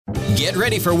Get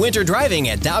ready for winter driving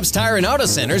at Dobbs Tire and Auto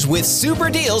Centers with super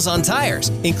deals on tires,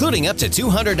 including up to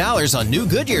 $200 on new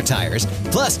Goodyear tires,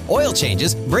 plus oil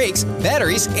changes, brakes,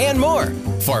 batteries, and more.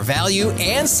 For value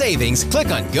and savings, click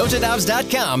on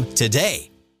gotodobbs.com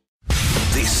today.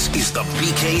 This is the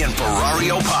BK and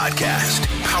Ferrario podcast,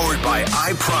 powered by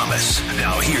I Promise.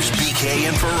 Now here's BK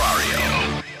and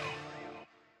Ferrario.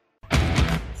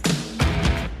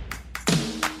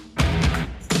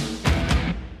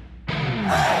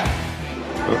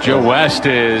 Joe West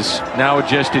is now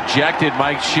just ejected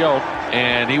Mike Schilt,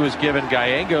 and he was giving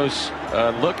Gallegos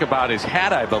a look about his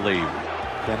hat, I believe.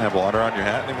 Can't have water on your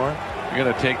hat anymore? You're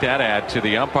going to take that hat to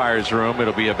the umpire's room.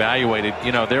 It'll be evaluated.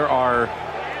 You know, there are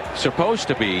supposed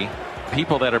to be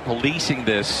people that are policing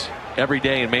this every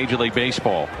day in Major League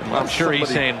Baseball. I'm sure he's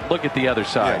saying, look at the other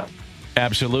side. Yeah.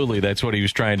 Absolutely. That's what he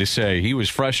was trying to say. He was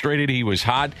frustrated. He was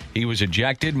hot. He was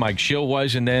ejected. Mike Schilt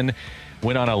was, and then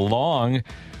went on a long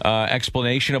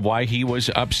explanation of why he was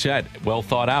upset. Well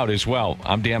thought out as well.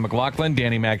 I'm Dan McLaughlin,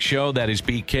 Danny Mac Show. That is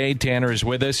BK. Tanner is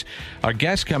with us. Our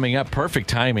guest coming up, perfect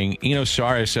timing, Eno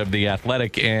Sarris of The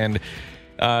Athletic, and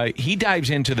he dives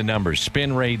into the numbers,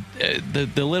 spin rate,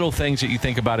 the little things that you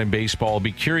think about in baseball.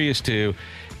 Be curious to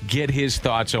get his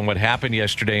thoughts on what happened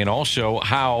yesterday and also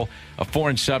how a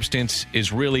foreign substance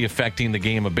is really affecting the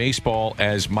game of baseball.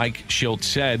 As Mike Schilt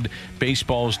said,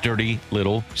 baseball's dirty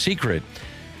little secret.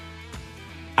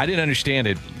 I didn't understand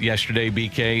it yesterday,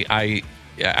 BK.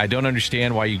 I don't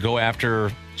understand why you go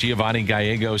after Giovanni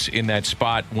Gallegos in that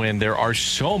spot when there are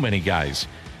so many guys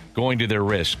going to their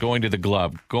wrist, going to the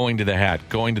glove, going to the hat,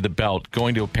 going to the belt,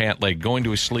 going to a pant leg, going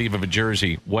to a sleeve of a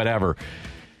jersey, whatever.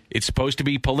 It's supposed to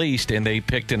be policed, and they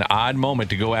picked an odd moment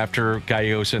to go after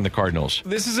Gallegos and the Cardinals.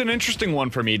 This is an interesting one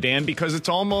for me, Dan, because it's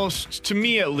almost, to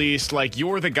me at least, like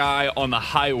you're the guy on the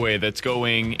highway that's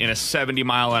going in a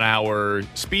 70-mile-an-hour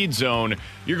speed zone.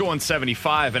 You're going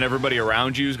 75, and everybody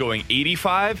around you is going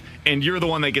 85, and you're the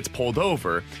one that gets pulled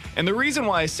over. And the reason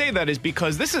why I say that is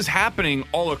because this is happening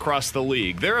all across the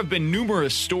league. There have been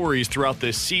numerous stories throughout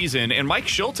this season, and Mike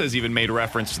Schilt has even made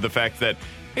reference to the fact that,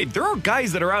 hey, there are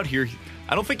guys that are out here.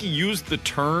 I don't think he used the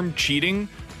term cheating,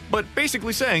 but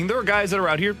basically saying there are guys that are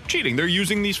out here cheating. They're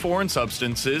using these foreign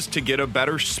substances to get a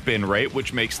better spin rate,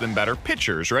 which makes them better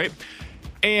pitchers, right?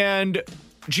 And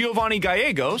Giovanni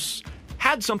Gallegos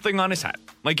had something on his hat.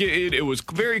 Like, it was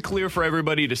very clear for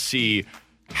everybody to see.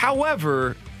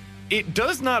 However, it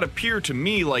does not appear to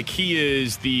me like he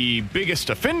is the biggest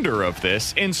offender of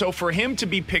this. And so for him to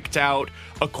be picked out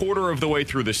a quarter of the way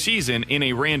through the season in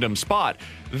a random spot,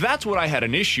 that's what I had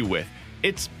an issue with.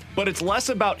 But it's less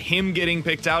about him getting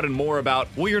picked out and more about,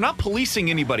 well, you're not policing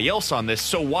anybody else on this,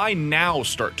 so why now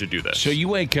start to do this? So you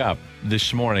wake up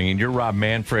this morning, and you're Rob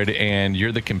Manfred, and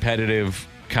you're the competitive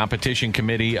competition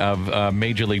committee of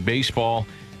Major League Baseball.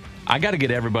 I got to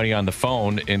get everybody on the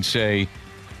phone and say,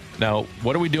 now,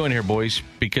 what are we doing here, boys?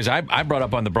 Because I brought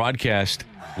up on the broadcast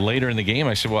later in the game,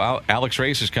 I said, well, Alex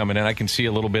Reyes is coming in. I can see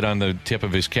a little bit on the tip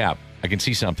of his cap. I can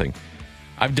see something.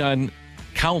 I've done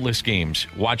countless games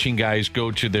watching guys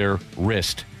go to their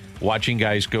wrist, watching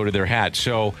guys go to their hat.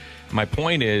 So my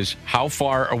point is, how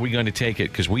far are we going to take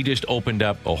it? Because we just opened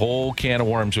up a whole can of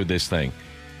worms with this thing.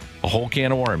 A whole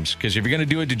can of worms. Because if you're going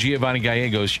to do it to Giovanni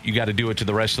Gallegos, you got to do it to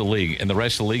the rest of the league. And the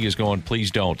rest of the league is going, please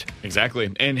don't.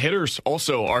 Exactly. And hitters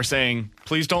also are saying,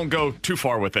 please don't go too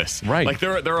far with this. Right. Like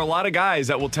there are a lot of guys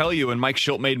that will tell you, and Mike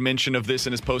Schilt made mention of this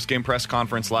in his post-game press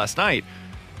conference last night,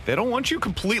 they don't want you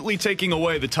completely taking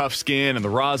away the tough skin and the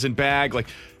rosin bag. Like,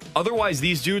 otherwise,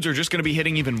 these dudes are just going to be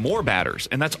hitting even more batters.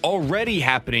 And that's already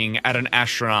happening at an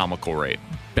astronomical rate.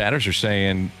 Batters are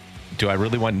saying, do I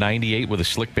really want 98 with a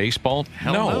slick baseball?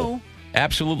 Hell no.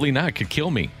 Absolutely not. Could kill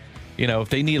me. You know, if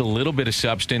they need a little bit of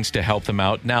substance to help them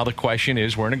out. Now, the question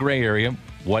is, we're in a gray area.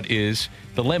 What is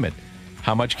the limit?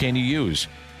 How much can you use?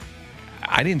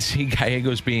 I didn't see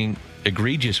Gallegos being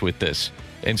egregious with this.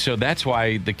 And so that's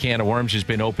why the can of worms has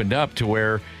been opened up to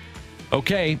where,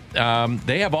 okay,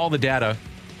 they have all the data,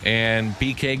 and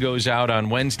BK goes out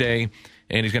on Wednesday,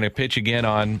 and he's going to pitch again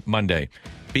on Monday.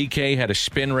 BK had a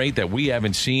spin rate that we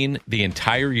haven't seen the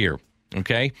entire year,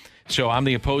 okay? So I'm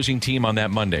the opposing team on that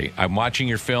Monday. I'm watching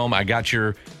your film. I got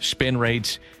your spin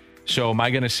rates. So am I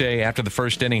going to say after the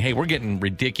first inning, hey, we're getting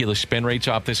ridiculous spin rates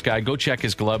off this guy. Go check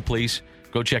his glove, please.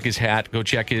 Go check his hat. Go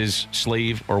check his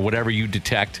sleeve or whatever you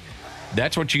detect.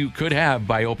 That's what you could have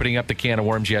by opening up the can of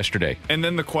worms yesterday. And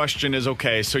then the question is,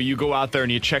 okay, so you go out there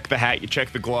and you check the hat, you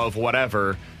check the glove,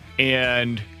 whatever,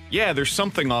 and yeah, there's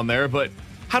something on there, but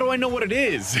how do I know what it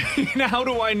is? How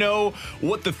do I know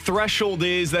what the threshold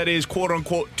is that is, quote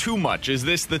unquote, too much? Is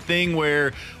this the thing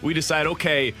where we decide,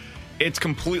 okay, it's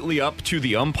completely up to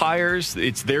the umpires.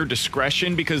 It's their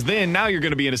discretion, because then now you're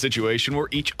going to be in a situation where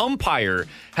each umpire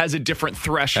has a different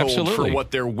threshold for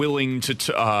what they're willing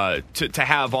to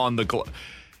have on the glove.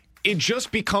 It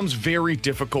just becomes very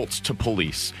difficult to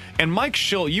police. And Mike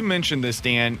Schill, you mentioned this,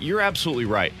 Dan. You're absolutely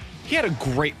right. He had a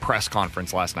great press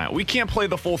conference last night. We can't play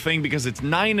the full thing because it's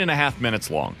 9.5 minutes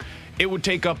long. It would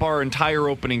take up our entire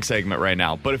opening segment right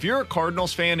now. But if you're a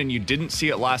Cardinals fan and you didn't see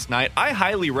it last night, I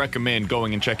highly recommend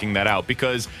going and checking that out,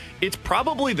 because it's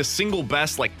probably the single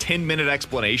best 10-minute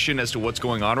explanation as to what's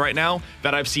going on right now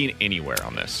that I've seen anywhere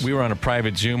on this. We were on a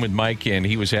private Zoom with Mike, and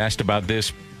he was asked about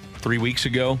this 3 weeks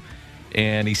ago.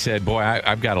 And he said, boy,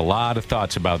 I've got a lot of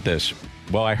thoughts about this.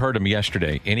 Well, I heard him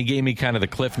yesterday, and he gave me kind of the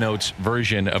Cliff Notes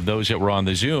version of those that were on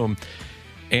the Zoom.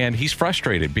 And he's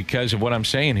frustrated because of what I'm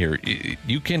saying here.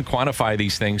 You can quantify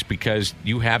these things because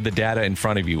you have the data in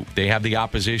front of you. They have the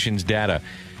opposition's data.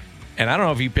 And I don't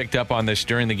know if you picked up on this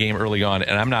during the game early on,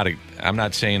 and I'm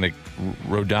not saying that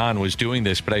Rodon was doing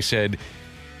this, but I said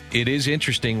it is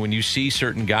interesting when you see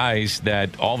certain guys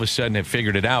that all of a sudden have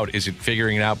figured it out. Is it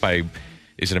figuring it out by...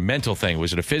 Is it a mental thing?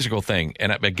 Was it a physical thing?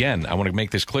 And again, I want to make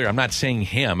this clear. I'm not saying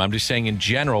him. I'm just saying in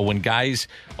general, when guys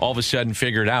all of a sudden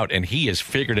figure it out, and he has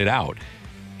figured it out.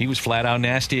 He was flat out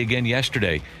nasty again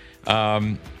yesterday. Now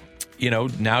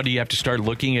do you have to start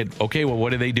looking at, okay, well,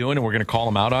 what are they doing? And we're going to call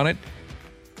them out on it.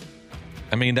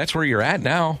 I mean, that's where you're at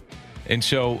now. And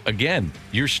so, again,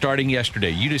 you're starting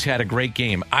yesterday. You just had a great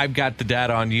game. I've got the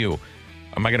data on you.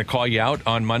 Am I going to call you out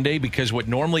on Monday? Because what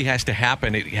normally has to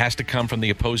happen, it has to come from the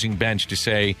opposing bench to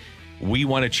say, we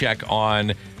want to check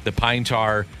on the pine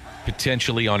tar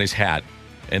potentially on his hat.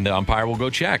 And the umpire will go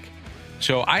check.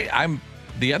 So I'm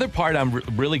the other part I'm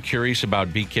really curious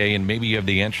about, BK, and maybe you have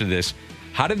the answer to this.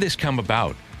 How did this come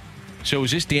about? So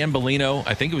was this Dan Bellino?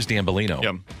 I think it was Dan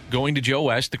Bellino. Going to Joe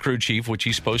West, the crew chief, which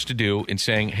he's supposed to do, and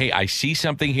saying, hey, I see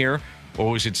something here.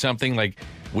 Or was it something like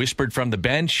whispered from the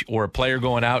bench, or a player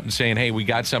going out and saying, hey, we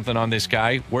got something on this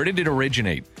guy? Where did it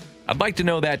originate? I'd like to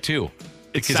know that too,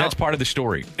 because that's part of the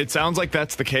story. It sounds like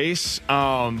that's the case.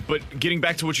 But getting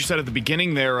back to what you said at the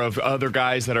beginning there of other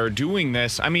guys that are doing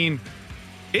this, I mean,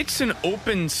 it's an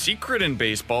open secret in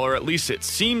baseball, or at least it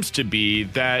seems to be,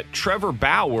 that Trevor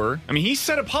Bauer, I mean, he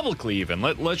said it publicly even.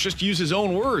 Let's just use his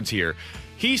own words here.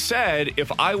 He said,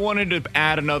 if I wanted to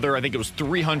add another, I think it was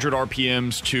 300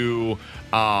 RPMs to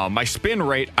my spin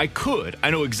rate, I could. I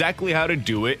know exactly how to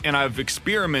do it, and I've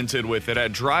experimented with it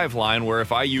at Driveline, where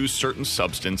if I use certain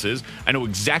substances, I know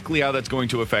exactly how that's going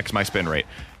to affect my spin rate.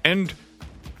 And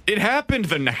it happened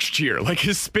the next year. Like,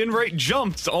 his spin rate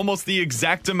jumped almost the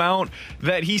exact amount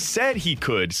that he said he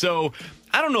could. So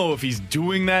I don't know if he's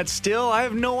doing that still. I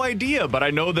have no idea, but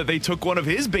I know that they took one of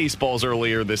his baseballs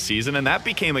earlier this season, and that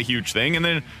became a huge thing, and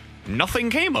then nothing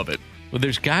came of it. Well,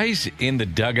 there's guys in the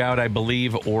dugout, I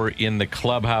believe, or in the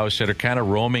clubhouse that are kind of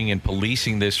roaming and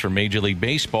policing this for Major League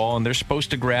Baseball, and they're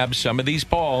supposed to grab some of these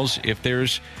balls if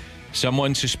there's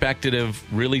someone suspected of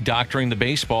really doctoring the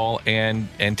baseball and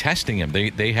testing him.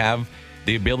 They have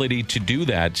the ability to do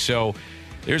that. So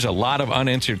there's a lot of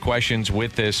unanswered questions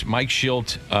with this. Mike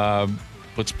Schilt,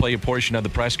 let's play a portion of the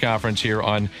press conference here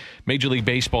on Major League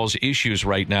Baseball's issues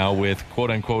right now with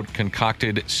quote-unquote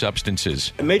concocted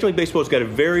substances. Major League Baseball's got a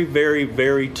very, very,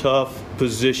 very tough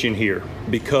position here,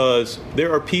 because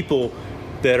there are people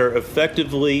that are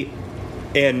effectively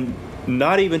and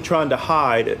not even trying to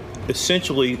hide,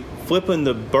 essentially flipping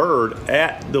the bird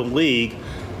at the league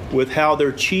with how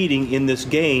they're cheating in this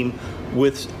game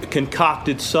with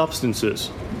concocted substances.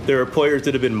 There are players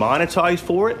that have been monetized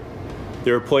for it.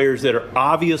 There are players that are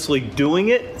obviously doing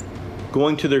it,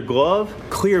 going to their glove,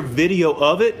 clear video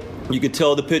of it. You can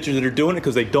tell the pitchers that are doing it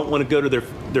because they don't want to go to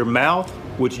their mouth,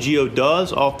 which Gio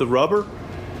does off the rubber.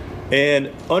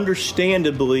 And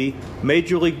understandably,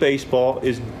 Major League Baseball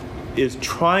is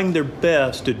trying their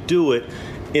best to do it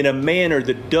in a manner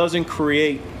that doesn't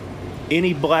create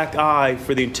any black eye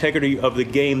for the integrity of the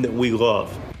game that we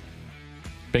love.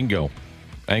 Bingo.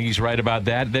 I think he's right about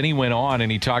that. Then he went on and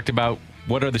he talked about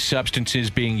what are the substances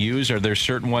being used? Are there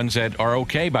certain ones that are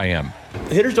okay by him?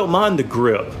 The hitters don't mind the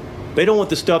grip. They don't want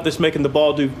the stuff that's making the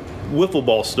ball do wiffle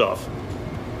ball stuff.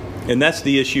 And that's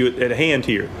the issue at hand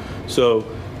here. So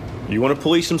you want to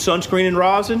police some sunscreen and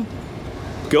rosin?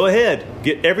 Go ahead.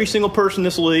 Get every single person in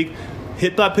this league.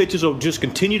 Hit by pitches will just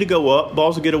continue to go up.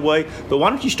 Balls will get away. But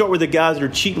why don't you start with the guys that are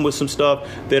cheating with some stuff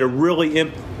that are really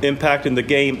impacting the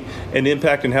game and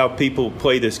impacting how people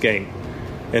play this game?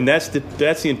 And that's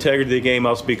the integrity of the game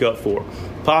I'll speak up for.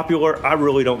 Popular, I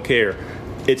really don't care.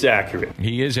 It's accurate.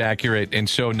 He is accurate. And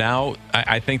so now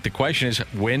I think the question is,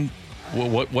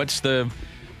 what's the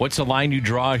What's the line you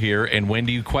draw here, and when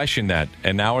do you question that?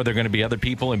 And now are there going to be other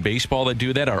people in baseball that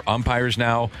do that? Are umpires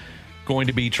now going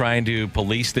to be trying to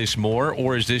police this more,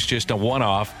 or is this just a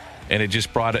one-off, and it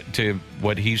just brought it to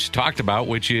what he's talked about,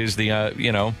 which is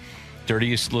the,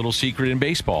 dirtiest little secret in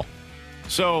baseball?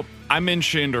 So I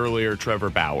mentioned earlier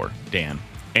Trevor Bauer, Dan,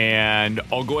 and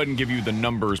I'll go ahead and give you the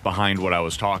numbers behind what I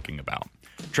was talking about.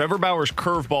 Trevor Bauer's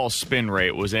curveball spin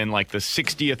rate was in like the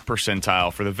 60th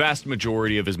percentile for the vast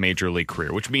majority of his major league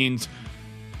career, which means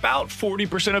about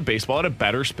 40% of baseball had a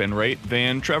better spin rate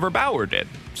than Trevor Bauer did.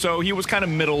 So he was kind of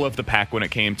middle of the pack when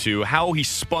it came to how he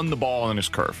spun the ball on his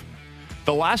curve.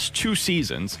 The last 2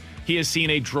 seasons, he has seen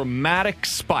a dramatic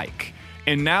spike,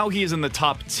 and now he is in the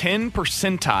top 10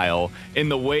 percentile in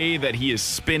the way that he is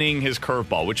spinning his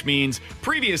curveball, which means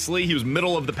previously he was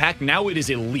middle of the pack. Now it is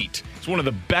elite. It's one of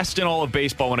the best in all of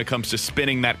baseball when it comes to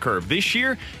spinning that curve. This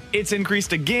year, it's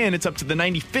increased again. It's up to the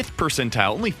 95th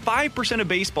percentile. Only 5% of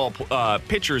baseball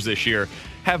pitchers this year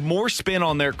have more spin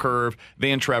on their curve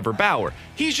than Trevor Bauer.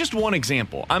 He's just one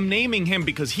example. I'm naming him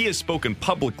because he has spoken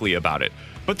publicly about it.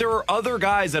 But there are other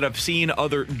guys that have seen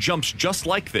other jumps just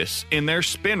like this in their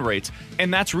spin rates,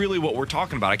 and that's really what we're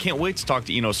talking about. I can't wait to talk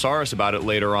to Eno Sarris about it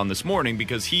later on this morning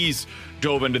because he's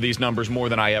dove into these numbers more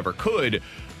than I ever could.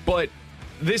 But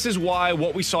this is why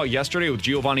what we saw yesterday with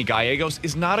Giovanni Gallegos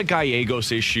is not a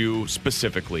Gallegos issue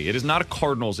specifically. It is not a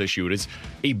Cardinals issue. It is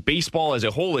a baseball as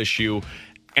a whole issue.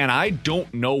 And I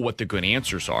don't know what the good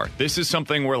answers are. This is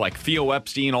something where like Theo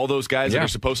Epstein, all those guys that are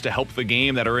supposed to help the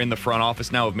game that are in the front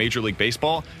office now of Major League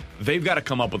Baseball, they've got to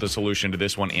come up with a solution to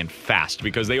this one and fast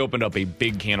because they opened up a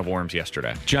big can of worms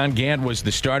yesterday. John Gant was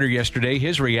the starter yesterday.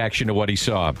 His reaction to what he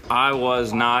saw. I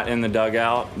was not in the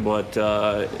dugout, but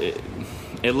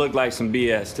it looked like some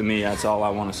BS to me. That's all I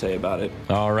want to say about it.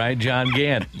 All right, John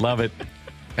Gant. Love it.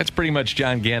 That's pretty much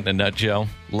John Gant in a nutshell.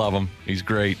 Love him. He's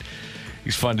great.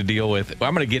 He's fun to deal with.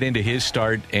 I'm going to get into his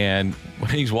start, and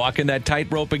he's walking that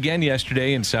tightrope again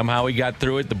yesterday, and somehow he got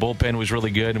through it. The bullpen was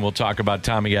really good, and we'll talk about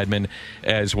Tommy Edman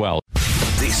as well.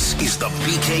 This is the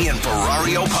BK and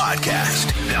Ferrario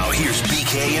podcast. Now here's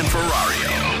BK and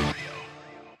Ferrario.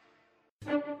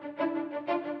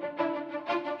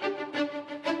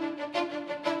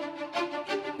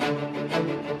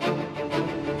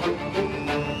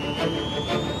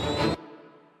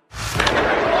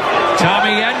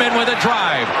 Tommy Edman with a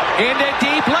drive into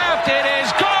deep left. It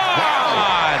is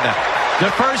gone. The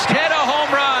first hit, a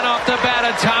home run off the bat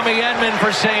of Tommy Edman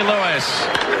for St. Louis.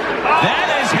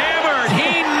 That is hammered.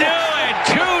 He knew it.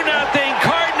 2-0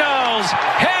 Cardinals.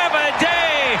 Have a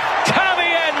day,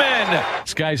 Tommy Edman.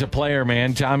 This guy's a player,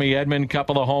 man. Tommy Edman,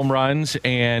 couple of home runs,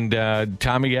 and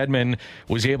Tommy Edman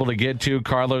was able to get to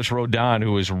Carlos Rodon,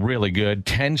 who was really good.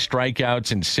 10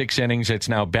 strikeouts in 6 innings. It's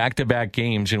now back-to-back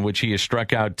games in which he has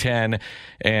struck out 10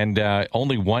 and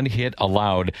only 1 hit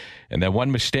allowed. And that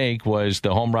one mistake was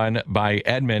the home run by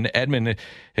Edman. Edman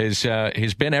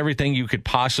has been everything you could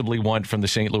possibly want from the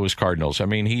St. Louis Cardinals. I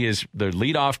mean, he is the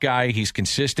leadoff guy. He's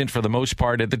consistent for the most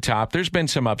part at the top. There's been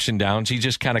some ups and downs. He's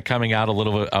just kind of coming out a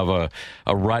little bit of a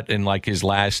rut in like his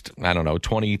last,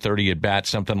 20, 30 at bats,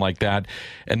 something like that.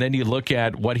 And then you look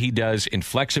at what he does in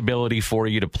flexibility for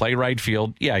you to play right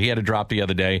field. Yeah, he had a drop the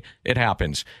other day. It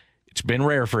happens. It's been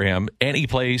rare for him, and he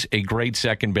plays a great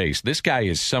second base. This guy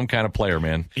is some kind of player,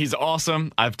 man. He's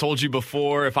awesome. I've told you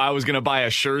before, if I was going to buy a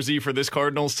jersey for this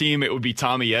Cardinals team, it would be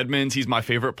Tommy Edman. He's my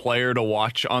favorite player to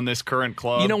watch on this current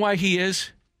club. You know why he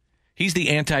is? He's the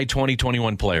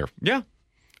anti-2021 player. Yeah.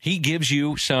 He gives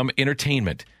you some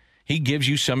entertainment. He gives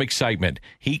you some excitement.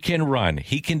 He can run.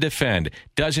 He can defend,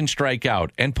 doesn't strike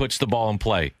out, and puts the ball in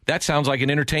play. That sounds like an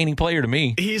entertaining player to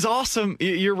me. He's awesome.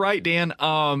 You're right, Dan.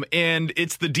 And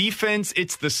it's the defense.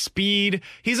 It's the speed.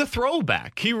 He's a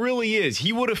throwback. He really is.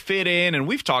 He would have fit in, and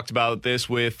we've talked about this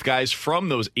with guys from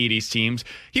those 80s teams.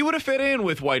 He would have fit in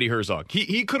with Whitey Herzog.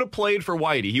 He could have played for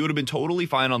Whitey. He would have been totally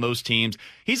fine on those teams.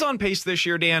 He's on pace this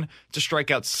year, Dan, to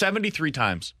strike out 73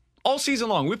 times. All season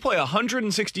long. We play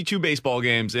 162 baseball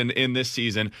games in this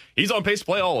season. He's on pace to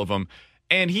play all of them.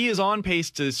 And he is on pace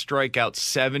to strike out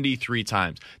 73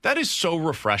 times. That is so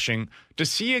refreshing to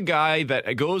see a guy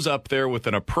that goes up there with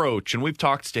an approach, and we've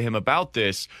talked to him about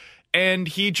this, and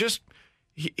he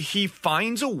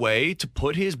finds a way to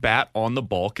put his bat on the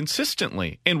ball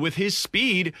consistently. And with his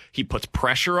speed, he puts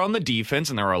pressure on the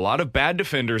defense, and there are a lot of bad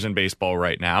defenders in baseball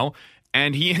right now.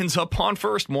 and he ends up on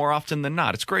first more often than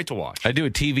not. It's great to watch. I do a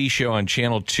TV show on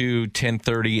Channel 2,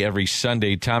 10:30 every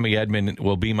Sunday. Tommy Edman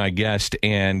will be my guest,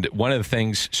 and one of the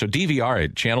things, so DVR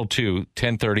it, Channel 2,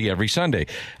 10:30 every Sunday.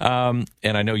 And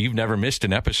I know you've never missed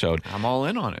an episode. I'm all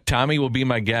in on it. Tommy will be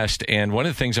my guest, and one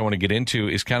of the things I want to get into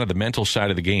is kind of the mental side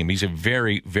of the game. He's a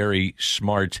very, very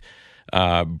smart,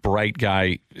 bright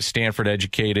guy, Stanford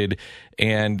educated,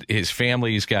 and his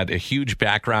family's got a huge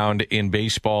background in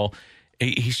baseball.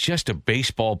 He's just a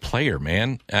baseball player,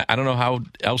 man. I don't know how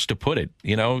else to put it.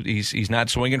 You know, he's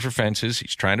not swinging for fences.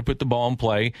 He's trying to put the ball in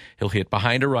play. He'll hit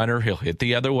behind a runner. He'll hit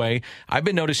the other way. I've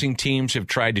been noticing teams have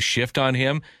tried to shift on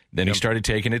him. Then he started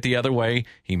taking it the other way.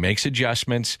 He makes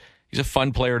adjustments. He's a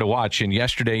fun player to watch, and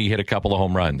yesterday he hit a couple of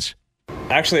home runs.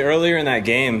 Actually, earlier in that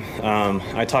game,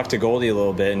 I talked to Goldie a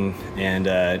little bit,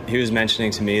 and he was mentioning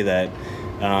to me that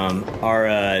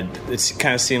it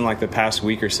kind of seemed like the past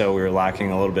week or so we were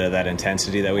lacking a little bit of that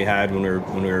intensity that we had when we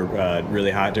were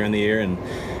really hot during the year, and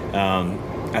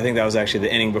I think that was actually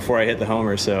the inning before I hit the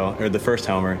homer, or the first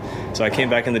homer. So I came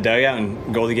back in the dugout,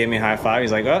 and Goldie gave me a high five.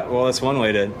 He's like, "Oh, well, that's one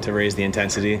way to raise the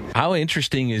intensity." How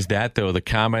interesting is that, though? The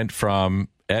comment from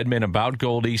Edman about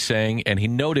Goldie saying, and he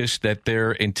noticed that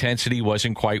their intensity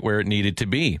wasn't quite where it needed to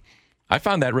be. I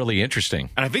found that really interesting.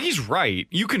 And I think he's right.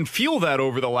 You can feel that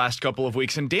over the last couple of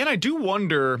weeks. And Dan, I do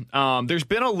wonder, there's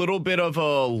been a little bit of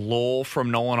a lull from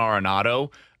Nolan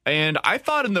Arenado. And I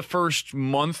thought in the first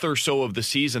month or so of the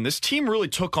season, this team really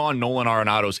took on Nolan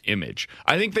Arenado's image.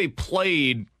 I think they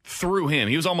played through him.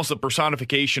 He was almost a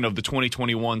personification of the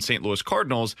 2021 St. Louis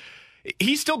Cardinals.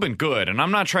 He's still been good, and I'm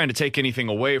not trying to take anything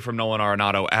away from Nolan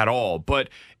Arenado at all. But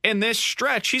in this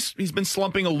stretch, he's been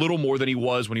slumping a little more than he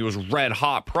was when he was red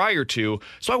hot prior to.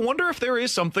 So I wonder if there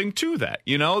is something to that.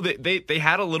 You know, they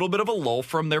had a little bit of a lull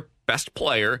from their best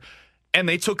player, and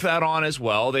they took that on as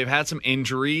well. They've had some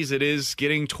injuries. It is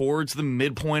getting towards the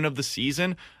midpoint of the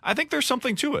season. I think there's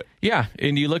something to it. Yeah,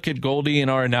 and you look at Goldie and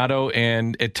Arenado,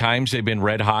 and at times they've been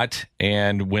red hot,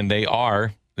 and when they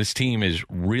are, this team is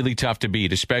really tough to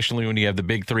beat, especially when you have the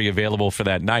big three available for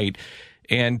that night.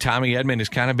 And Tommy Edman has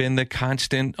kind of been the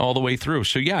constant all the way through.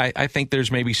 So, yeah, I think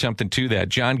there's maybe something to that.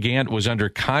 John Gant was under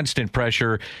constant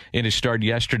pressure in his start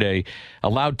yesterday,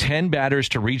 allowed 10 batters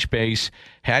to reach base,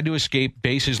 had to escape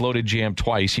bases loaded jam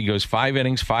twice. He goes 5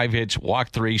 innings, 5 hits,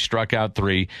 walked 3, struck out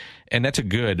 3. And that's a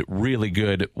good, really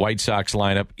good White Sox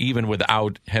lineup, even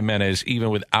without Jimenez, even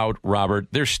without Robert.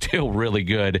 They're still really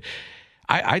good.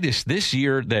 This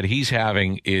year that he's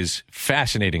having is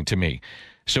fascinating to me.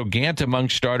 So Gant among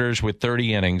starters with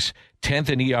 30 innings, 10th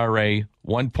in ERA,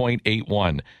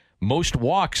 1.81. Most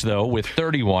walks, though, with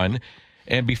 31.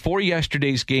 And before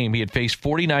yesterday's game, he had faced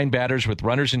 49 batters with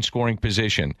runners in scoring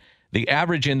position. The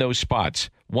average in those spots,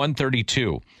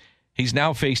 132. He's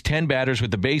now faced 10 batters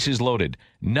with the bases loaded.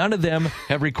 None of them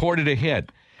have recorded a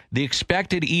hit. The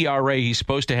expected ERA he's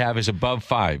supposed to have is above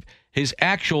 5. His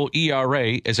actual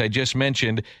ERA, as I just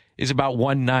mentioned, is about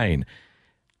 1.9.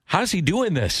 How's he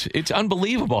doing this? It's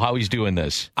unbelievable how he's doing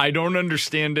this. I don't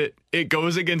understand it. It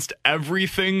goes against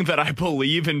everything that I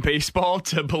believe in baseball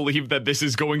to believe that this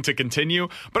is going to continue.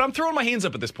 But I'm throwing my hands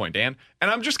up at this point, Dan,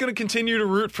 and I'm just going to continue to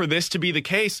root for this to be the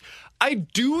case. I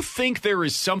do think there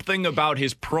is something about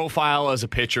his profile as a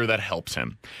pitcher that helps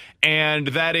him. And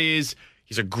that is,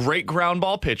 he's a great ground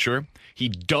ball pitcher. He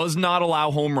does not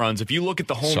allow home runs. If you look at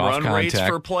the home run rates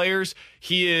for players,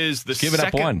 he is the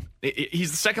second. He's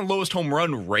the second lowest home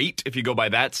run rate, if you go by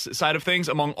that side of things,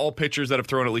 among all pitchers that have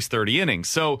thrown at least 30 innings.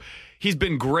 So he's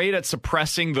been great at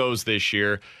suppressing those this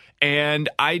year. And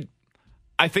I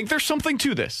think there's something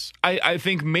to this. I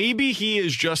think maybe he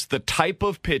is just the type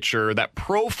of pitcher that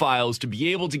profiles to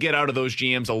be able to get out of those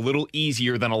jams a little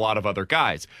easier than a lot of other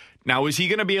guys. Now, is he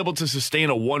going to be able to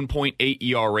sustain a 1.8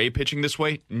 ERA pitching this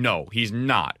way? No, he's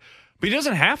not. But he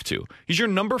doesn't have to. He's your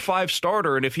number 5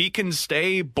 starter, and if he can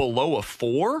stay below a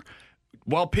 4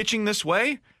 while pitching this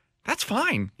way, that's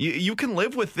fine. You can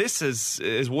live with this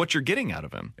as what you're getting out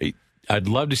of him. I'd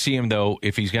love to see him, though,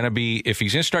 if he's going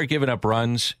to start giving up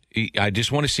runs, I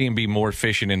just want to see him be more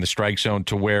efficient in the strike zone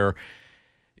to where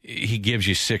he gives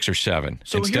you 6 or 7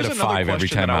 instead of 5 every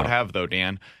time I out. would have, though,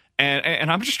 Dan.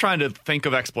 And I'm just trying to think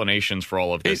of explanations for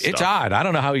all of this stuff. It's odd. I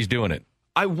don't know how he's doing it.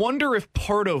 I wonder if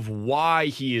part of why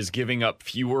he is giving up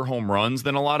fewer home runs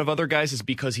than a lot of other guys is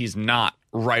because he's not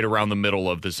right around the middle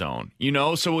of the zone. You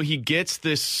know, so he gets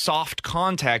this soft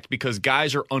contact because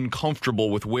guys are uncomfortable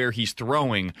with where he's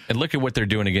throwing. And look at what they're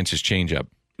doing against his changeup.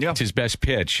 Yeah. It's his best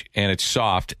pitch, and it's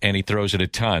soft, and he throws it a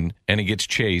ton, and he gets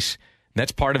chase.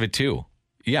 That's part of it, too.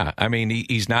 Yeah, I mean,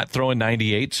 he's not throwing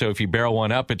 98, so if you barrel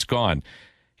one up, it's gone.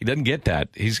 He doesn't get that.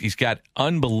 He's got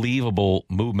unbelievable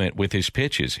movement with his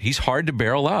pitches. He's hard to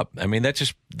barrel up. I mean, that's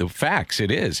just the facts.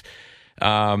 It is.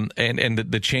 And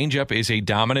the changeup is a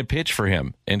dominant pitch for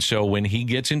him. And so when he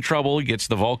gets in trouble, he gets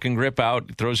the Vulcan grip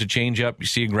out, throws a changeup, you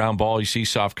see a ground ball, you see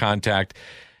soft contact.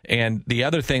 And the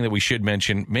other thing that we should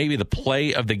mention, maybe the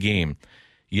play of the game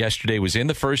yesterday was in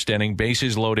the first inning,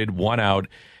 bases loaded, 1 out,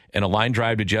 and a line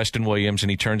drive to Justin Williams, and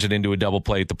he turns it into a double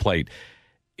play at the plate.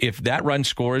 If that run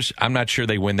scores, I'm not sure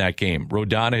they win that game.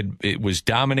 Rodon was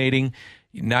dominating.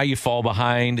 Now you fall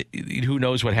behind. Who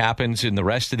knows what happens in the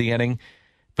rest of the inning?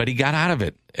 But he got out of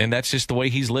it, and that's just the way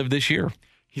he's lived this year.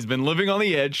 He's been living on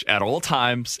the edge at all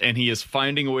times, and he is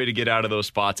finding a way to get out of those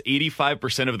spots.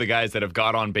 85% of the guys that have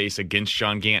got on base against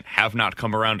John Gant have not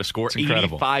come around to score. It's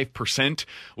incredible. 85%,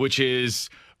 which is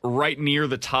right near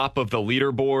the top of the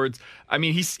leaderboards. I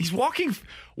mean, he's walking.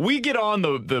 We get on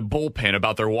the bullpen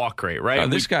about their walk rate, right?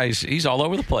 This he's all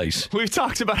over the place. We've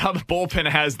talked about how the bullpen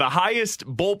has the highest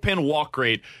bullpen walk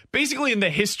rate basically in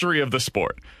the history of the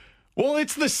sport. Well,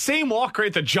 it's the same walk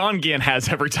rate that John Gant has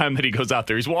every time that he goes out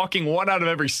there. He's walking 1 out of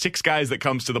every 6 guys that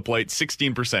comes to the plate,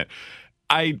 16%.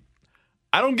 I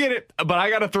don't get it, but I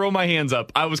got to throw my hands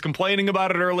up. I was complaining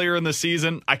about it earlier in the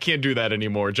season. I can't do that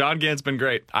anymore. John Gant's been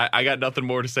great. I got nothing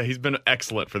more to say. He's been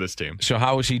excellent for this team. So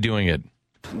how is he doing it?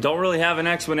 Don't really have an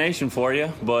explanation for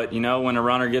you, but, when a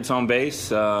runner gets on base,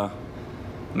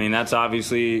 that's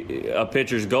obviously a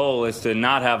pitcher's goal is to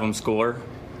not have him score.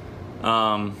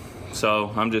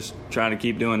 So I'm just trying to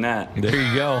keep doing that. There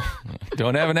you go.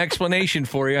 Don't have an explanation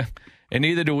for you. And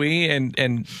neither do we.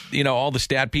 And all the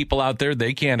stat people out there,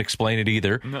 they can't explain it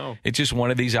either. No. It's just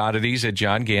one of these oddities that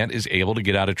John Gant is able to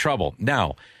get out of trouble.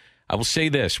 Now, I will say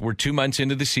this. We're 2 months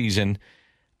into the season.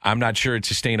 I'm not sure it's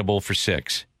sustainable for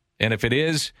 6. And if it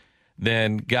is,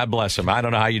 then God bless him. I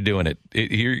don't know how you're doing it.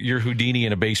 You're Houdini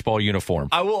in a baseball uniform.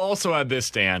 I will also add this,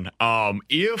 Dan.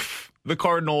 If the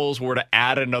Cardinals were to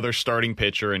add another starting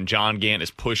pitcher and John Gant is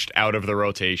pushed out of the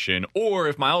rotation, or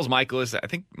if Miles Michaelis, I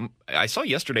think I saw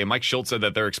yesterday, Mike Schultz said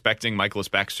that they're expecting Michaelis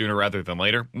back sooner rather than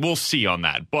later. We'll see on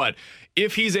that. But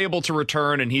if he's able to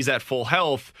return and he's at full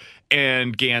health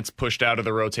and Gant's pushed out of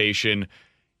the rotation,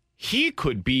 he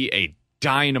could be a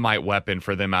dynamite weapon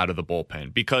for them out of the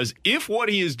bullpen. Because if what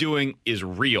he is doing is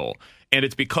real, and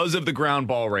it's because of the ground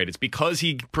ball rate, it's because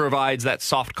he provides that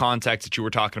soft contact that you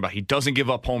were talking about, he doesn't give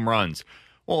up home runs.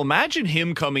 Well, imagine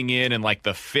him coming in like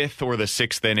the 5th or the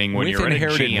 6th inning when you're in a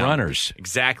inherited jam. runners.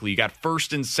 Exactly. You got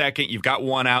first and second, you've got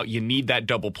 1 out, you need that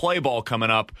double play ball coming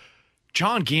up.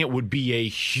 John Gant would be a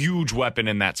huge weapon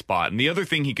in that spot. And the other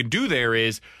thing he could do there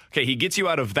is, okay, he gets you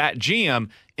out of that jam,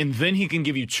 and then he can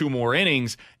give you 2 more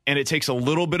innings, and it takes a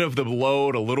little bit of the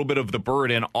load, a little bit of the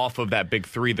burden off of that big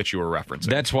 3 that you were referencing.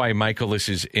 That's why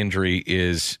Michaelis's injury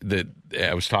is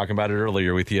I was talking about it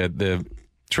earlier with you, the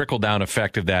trickle-down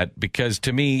effect of that. Because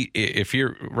to me, if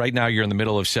you're right now, you're in the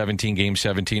middle of 17 games,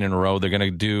 17 in a row. They're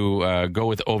going to go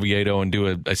with Oviedo and do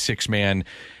a 6-man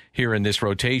here in this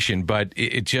rotation, but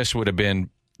it just would have been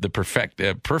the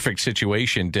perfect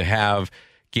situation to have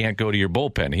Gant go to your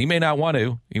bullpen. He may not want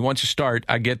to. He wants to start.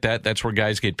 I get that. That's where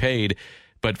guys get paid.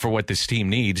 But for what this team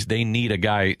needs, they need a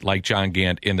guy like John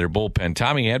Gant in their bullpen.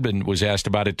 Tommy Edman was asked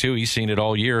about it, too. He's seen it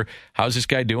all year. How's this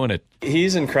guy doing it?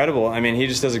 He's incredible. I mean, he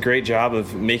just does a great job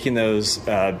of making those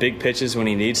big pitches when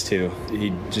he needs to.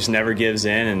 He just never gives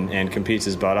in and competes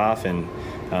his butt off, and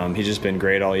he's just been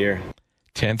great all year.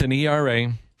 10th in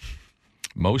ERA.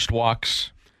 Most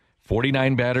walks,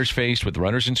 49 batters faced with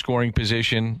runners in scoring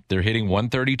position. They're hitting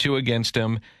 132 against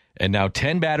him. And now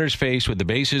 10 batters faced with the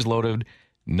bases loaded.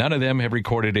 None of them have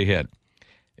recorded a hit.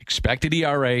 Expected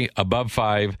ERA above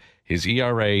 5. His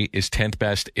ERA is 10th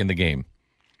best in the game.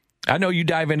 I know you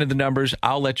dive into the numbers.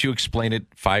 I'll let you explain it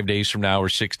 5 days from now or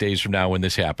 6 days from now when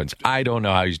this happens. I don't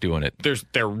know how he's doing it.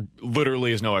 There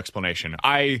literally is no explanation.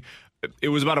 It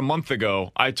was about a month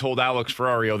ago, I told Alex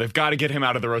Ferrario, they've got to get him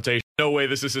out of the rotation. No way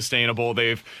this is sustainable.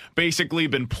 They've basically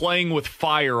been playing with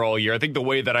fire all year. I think the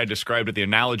way that I described it, the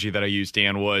analogy that I used,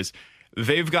 Dan, was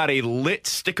they've got a lit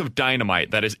stick of dynamite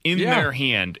that is in their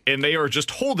hand, and they are just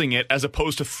holding it as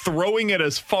opposed to throwing it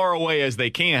as far away as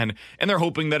they can, and they're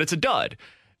hoping that it's a dud.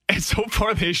 And so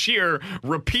far this year,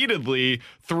 repeatedly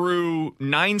through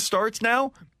 9 starts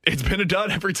now, it's been a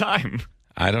dud every time.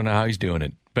 I don't know how he's doing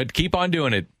it, but keep on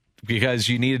doing it. Because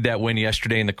you needed that win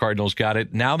yesterday and the Cardinals got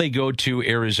it. Now they go to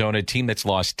Arizona, a team that's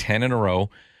lost 10 in a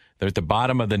row. They're at the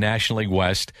bottom of the National League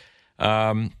West.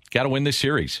 Got to win this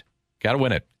series. Got to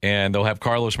win it. And they'll have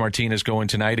Carlos Martinez going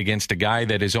tonight against a guy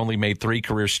that has only made 3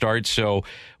 career starts. So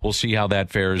we'll see how that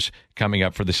fares coming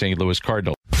up for the St. Louis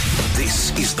Cardinals.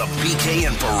 This is the BK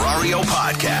and Ferrario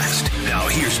podcast. Now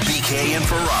here's BK and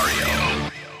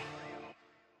Ferrario.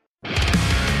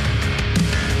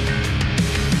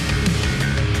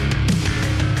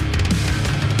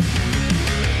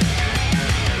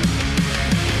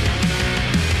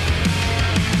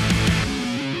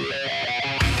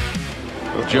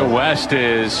 Joe West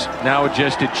is now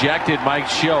just ejected Mike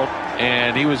Schilt,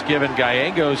 and he was giving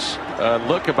Gallegos a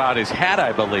look about his hat,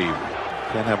 I believe.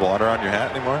 Can't have water on your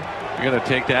hat anymore? You're going to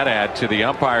take that ad to the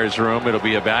umpire's room. It'll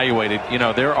be evaluated. You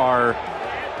know, there are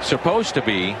supposed to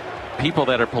be people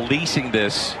that are policing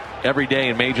this every day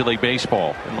in Major League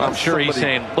Baseball. I'm sure he's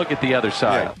saying, look at the other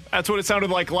side. Yeah. That's what it sounded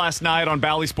like last night on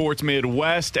Bally Sports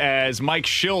Midwest as Mike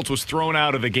Schilt was thrown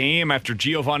out of the game after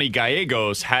Giovanni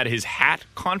Gallegos had his hat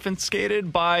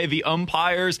confiscated by the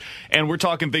umpires. And we're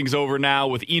talking things over now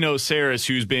with Eno Sarris,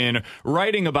 who's been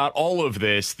writing about all of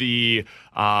this, the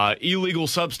illegal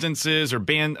substances or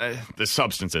the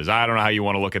substances. I don't know how you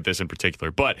want to look at this in particular,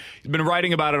 but he's been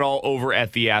writing about it all over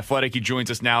at The Athletic. He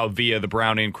joins us now via the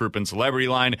Brown and Crouppen Celebrity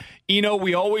Line. Eno,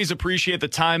 we always appreciate the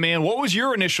time, man. What was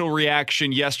your initial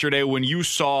reaction yesterday when you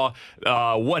saw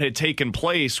what had taken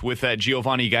place with that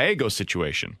Giovanni Gallegos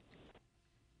situation?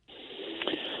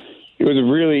 It was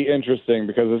really interesting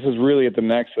because this is really at the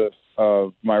nexus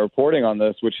of my reporting on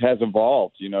this, which has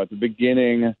evolved. You know, at the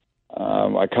beginning,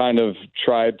 I kind of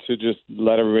tried to just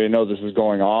let everybody know this is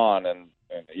going on. And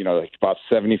you know, like about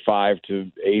 75 to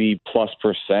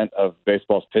 80+% of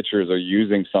baseball's pitchers are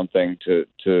using something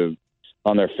to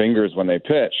on their fingers when they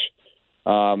pitch.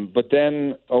 But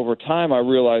then over time, I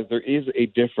realized there is a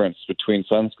difference between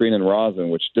sunscreen and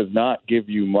rosin, which does not give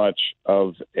you much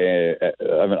of an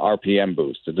RPM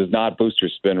boost. It does not boost your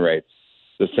spin rate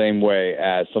the same way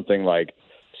as something like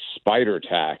spider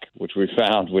tack, which we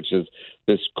found, which is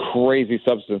this crazy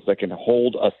substance that can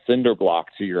hold a cinder block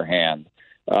to your hand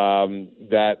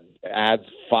that adds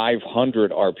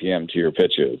 500 RPM to your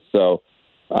pitches. So,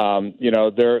 you know,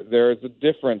 there's a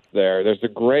difference there. There's a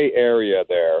gray area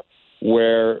there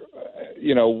where,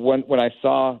 you know, when I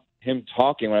saw him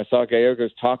talking, when I saw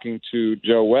Gallegos talking to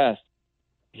Joe West,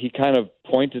 he kind of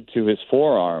pointed to his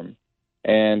forearm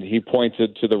and he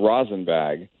pointed to the rosin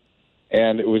bag.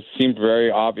 And it seemed very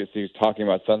obvious he was talking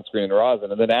about sunscreen and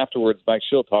rosin. And then afterwards, Mike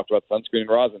Schilt talked about sunscreen and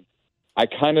rosin. I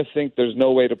kind of think there's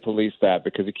no way to police that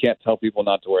because you can't tell people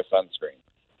not to wear sunscreen.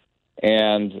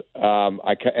 And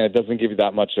and it doesn't give you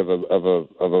that much of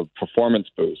a performance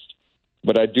boost.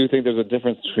 But I do think there's a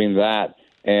difference between that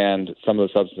and some of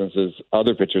the substances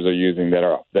other pitchers are using that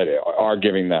are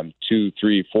giving them 200,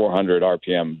 300, 400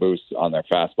 RPM boosts on their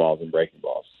fastballs and breaking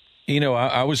balls. You know,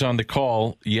 I was on the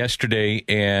call yesterday,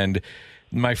 and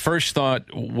my first thought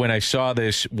when I saw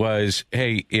this was,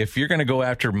 hey, if you're going to go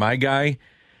after my guy,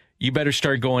 you better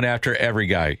start going after every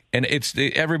guy. And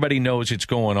everybody knows it's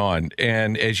going on.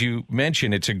 And as you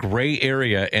mentioned, it's a gray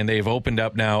area, and they've opened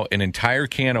up now an entire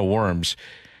can of worms.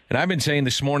 And I've been saying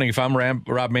this morning, if I'm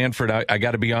Rob Manfred, I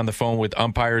got to be on the phone with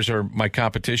umpires or my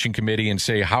competition committee and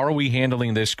say, how are we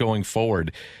handling this going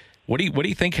forward? What do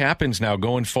you think happens now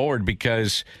going forward?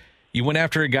 Because you went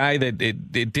after a guy that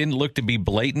it didn't look to be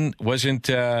blatant, wasn't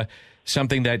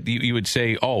something that you would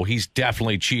say, oh, he's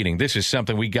definitely cheating. This is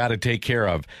something we got to take care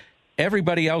of.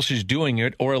 Everybody else is doing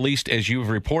it, or at least, as you've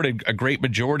reported, a great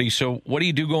majority. So what do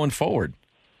you do going forward?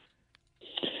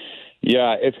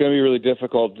 Yeah, it's going to be really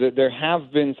difficult. There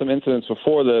have been some incidents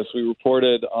before this. We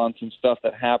reported on some stuff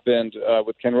that happened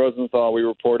with Ken Rosenthal. We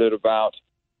reported about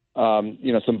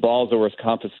some balls that were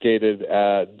confiscated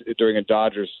during a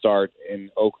Dodgers start in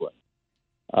Oakland.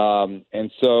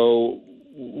 And so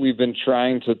we've been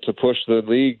trying to push the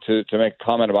league to make a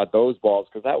comment about those balls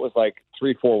because that was like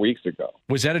 3-4 weeks ago.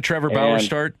 Was that a Trevor Bauer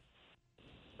start?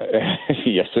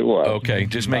 Yes, it was. Okay,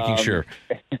 just making sure.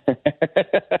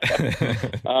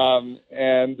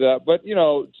 But you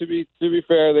know, to be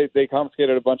fair, they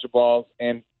confiscated a bunch of balls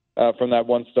and from that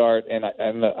one start, and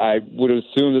I would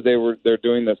assume that they're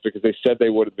doing this because they said they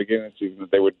would at the beginning of the season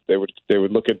that they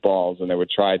would look at balls and they would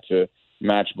try to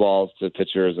match balls to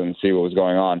pitchers and see what was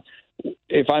going on.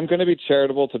 If I'm going to be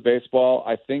charitable to baseball,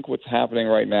 I think what's happening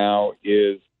right now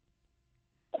is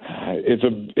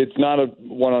it's not a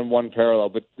one-on-one parallel.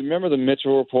 But remember the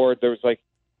Mitchell report? There was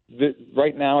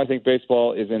right now I think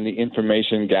baseball is in the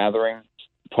information gathering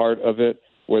part of it,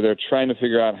 where they're trying to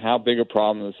figure out how big a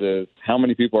problem this is, how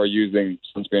many people are using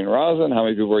sunscreen and rosin, how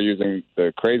many people are using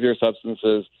the crazier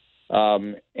substances.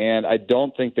 And I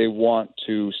don't think they want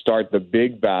to start the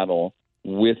big battle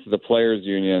with the players'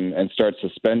 union and start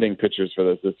suspending pitchers for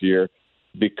this year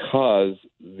because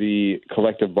the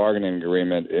collective bargaining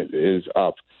agreement is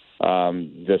up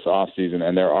this offseason,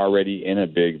 and they're already in a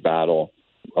big battle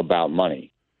about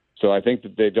money. So I think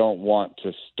that they don't want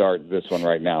to start this one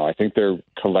right now. I think they're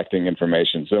collecting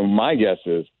information. So my guess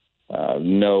is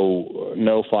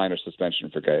no fine or suspension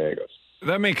for Gallegos.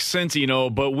 That makes sense,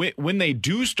 but when they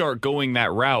do start going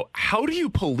that route, how do you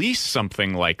police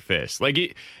something like this?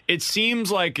 Like it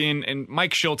seems like, and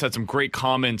Mike Schultz had some great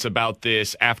comments about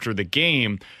this after the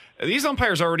game. These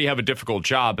umpires already have a difficult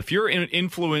job. If you're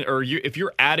if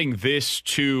you're adding this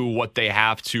to what they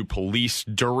have to police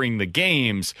during the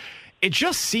games, it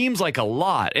just seems like a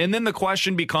lot. And then the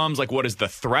question becomes, like, what is the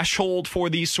threshold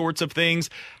for these sorts of things?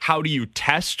 How do you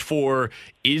test for,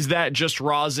 is that just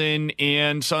rosin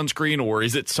and sunscreen, or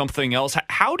is it something else?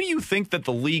 How do you think that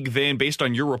the league then, based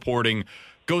on your reporting,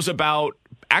 goes about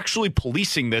actually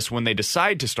policing this when they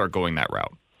decide to start going that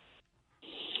route?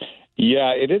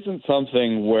 Yeah, it isn't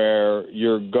something where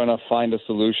you're going to find a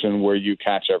solution where you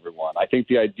catch everyone. I think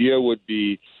the idea would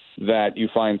be that you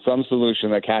find some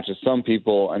solution that catches some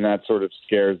people, and that sort of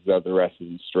scares the rest of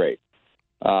them straight.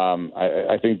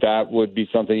 I think that would be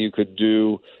something you could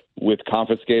do with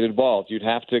confiscated balls. You'd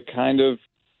have to kind of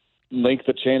link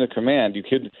the chain of command. It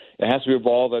has to be a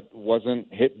ball that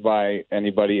wasn't hit by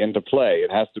anybody into play.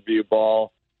 It has to be a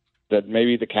ball that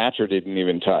maybe the catcher didn't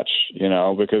even touch,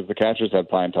 because the catchers had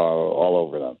pine tar all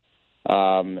over them.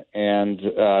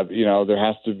 There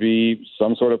has to be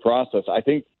some sort of process. I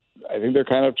think they're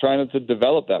kind of trying to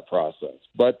develop that process.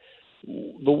 But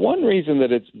the one reason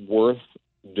that it's worth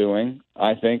doing,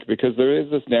 I think, because there is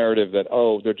this narrative that,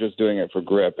 they're just doing it for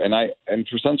grip. And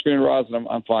for sunscreen and rosin,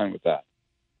 I'm fine with that.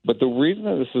 But the reason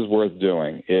that this is worth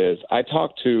doing is I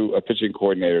talked to a pitching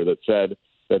coordinator that said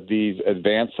that these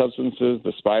advanced substances,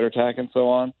 the spider tack and so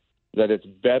on, that it's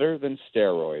better than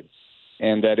steroids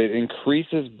and that it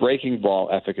increases breaking ball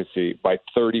efficacy by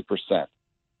 30%.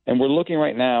 And we're looking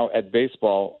right now at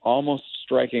baseball almost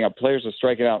striking out. Players are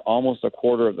striking out almost a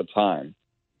quarter of the time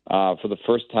for the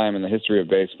first time in the history of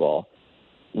baseball.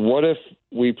 What if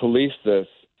we policed this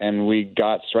and we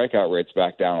got strikeout rates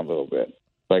back down a little bit?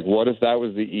 Like, what if that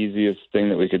was the easiest thing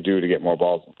that we could do to get more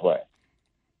balls in play?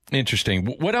 Interesting.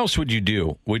 What else would you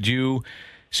do?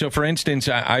 So for instance,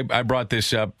 I brought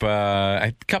this up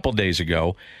a couple days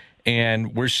ago,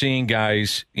 and we're seeing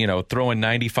guys, throwing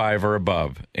 95 or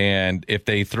above. And if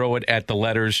they throw it at the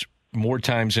letters more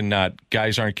times than not,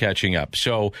 guys aren't catching up.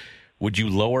 So would you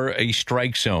lower a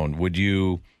strike zone? Would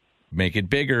you make it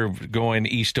bigger going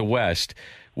east to west?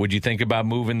 Would you think about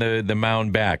moving the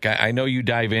mound back? I know you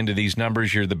dive into these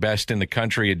numbers. You're the best in the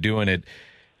country at doing it.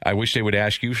 I wish they would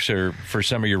ask you, sir, for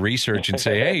some of your research and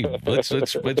say, hey,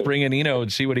 let's bring in Eno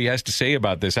and see what he has to say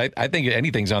about this. I think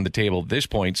anything's on the table at this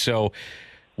point. So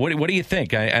what do you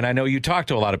think? And I know you talk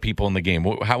to a lot of people in the game.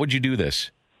 How would you do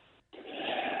this?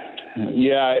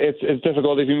 Yeah, it's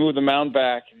difficult. If you move the mound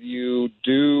back, you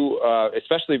do,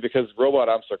 especially because robot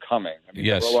umps are coming.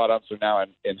 Yes. The robot umps are now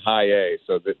in high A,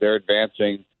 so that they're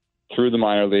advancing through the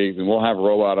minor leagues, and we'll have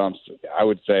robot umps, I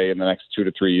would say, in the next 2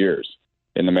 to 3 years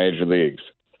in the major leagues.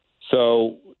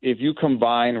 So if you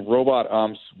combine robot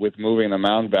umps with moving the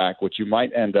mound back, what you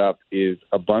might end up is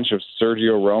a bunch of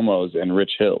Sergio Romos and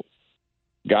Rich Hills,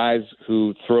 guys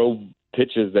who throw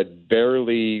pitches that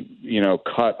barely,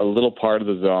 cut a little part of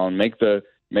the zone, make the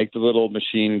little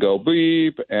machine go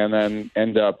beep, and then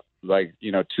end up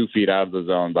 2 feet out of the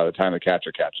zone by the time the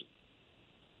catcher catches.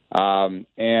 I'm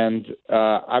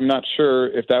not sure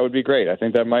if that would be great. I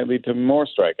think that might lead to more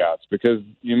strikeouts because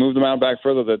you move the mound back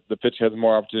further, the pitch has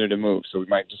more opportunity to move. So we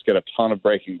might just get a ton of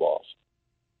breaking balls.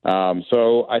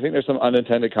 So I think there's some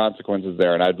unintended consequences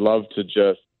there, and I'd love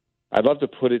to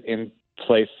put it in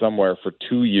place somewhere for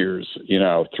 2 years,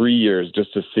 3 years,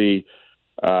 just to see,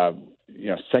 what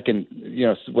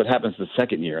happens the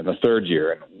second year and the third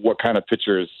year, and what kind of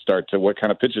pitches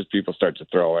people start to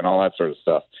throw, and all that sort of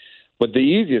stuff. But the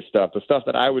easiest stuff, the stuff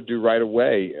that I would do right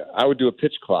away, I would do a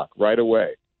pitch clock right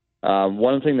away.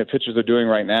 One thing that pitchers are doing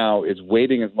right now is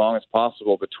waiting as long as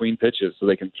possible between pitches so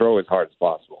they can throw as hard as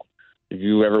possible. If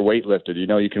you ever weightlifted,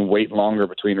 you can wait longer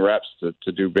between reps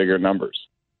to do bigger numbers.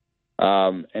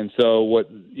 And so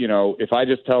if I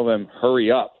just tell them,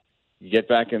 hurry up, get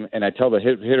back in, and I tell the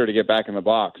hitter to get back in the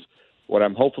box, what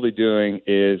I'm hopefully doing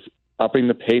is upping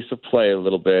the pace of play a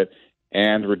little bit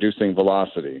and reducing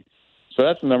velocity. So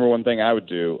that's the number one thing I would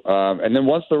do. And then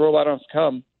once the robot umps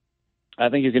come, I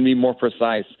think you can be more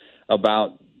precise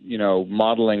about,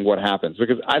 modeling what happens,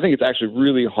 because I think it's actually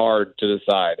really hard to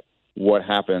decide what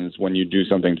happens when you do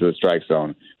something to the strike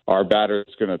zone. Our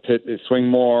batter's going to swing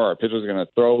more, our pitcher's going to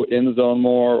throw in the zone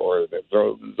more, or they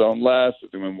throw in the zone less, they're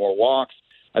doing more walks.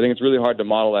 I think it's really hard to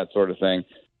model that sort of thing.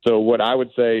 So what I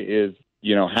would say is,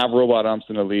 have robot umps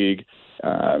in the league,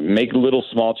 make little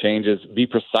small changes, be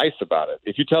precise about it.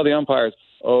 If you tell the umpires,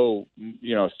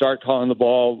 start calling the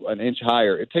ball an inch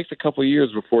higher, it takes a couple of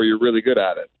years before you're really good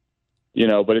at it.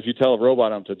 But if you tell a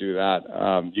robot to do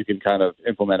that, you can kind of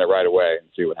implement it right away and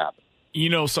see what happens.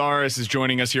 Eno Sarris is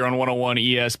joining us here on 101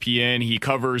 ESPN. He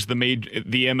covers the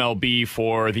MLB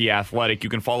for The Athletic. You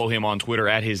can follow him on Twitter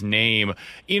at his name.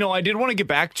 I did want to get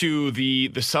back to the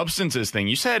substances thing.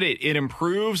 You said it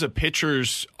improves a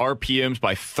pitcher's RPMs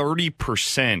by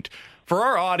 30%. For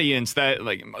our audience, that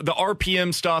like the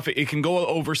RPM stuff, it can go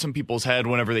over some people's head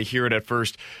whenever they hear it at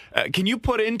first. Can you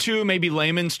put into maybe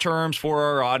layman's terms for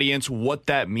our audience what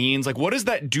that means? Like, what does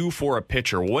that do for a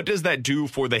pitcher? What does that do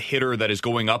for the hitter that is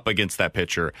going up against that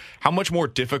pitcher? How much more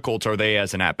difficult are they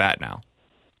as an at-bat now?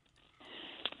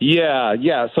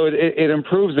 Yeah. So it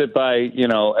improves it by,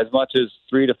 as much as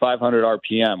 300 to 500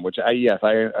 RPM, which I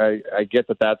get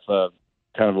that's a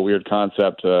kind of a weird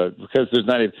concept because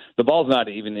the ball's not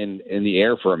even in the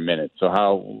air for a minute. So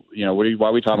how, why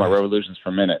are we talking about revolutions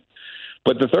per minute?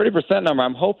 But the 30% number,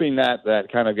 I'm hoping that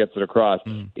kind of gets it across.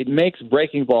 It makes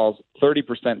breaking balls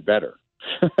 30% better.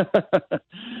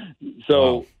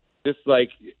 So just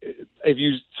like if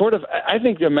you sort of, I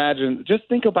think just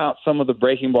think about some of the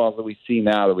breaking balls that we see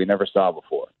now that we never saw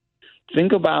before.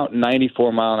 Think about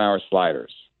 94 mile an hour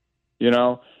sliders,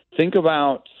 Think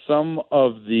about some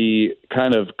of the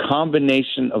kind of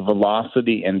combination of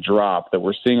velocity and drop that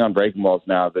we're seeing on breaking balls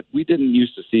now that we didn't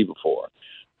used to see before.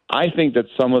 I think that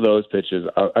some of those pitches,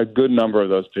 a good number of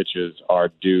those pitches, are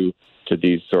due to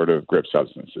these sort of grip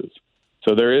substances.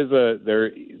 So there is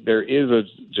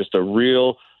just a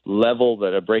real level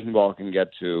that a breaking ball can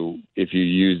get to if you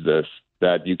use this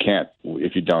that you can't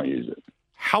if you don't use it.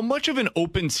 How much of an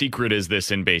open secret is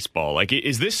this in baseball? Like,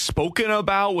 is this spoken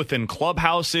about within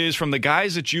clubhouses from the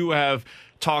guys that you have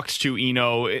talked to,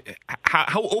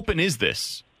 How open is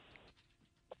this?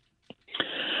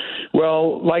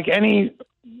 Well, like any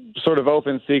sort of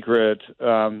open secret,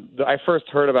 I first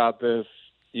heard about this,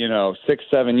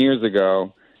 6-7 years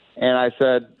ago. And I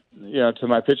said, to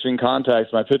my pitching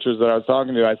contacts, my pitchers that I was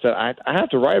talking to, I said, I have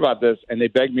to write about this. And they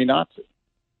begged me not to,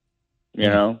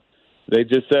 They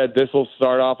just said this will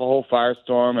start off a whole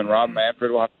firestorm, and Rob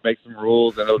Manfred will have to make some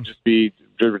rules, and it'll just be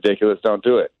ridiculous. Don't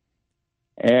do it.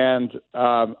 And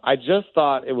I just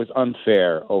thought it was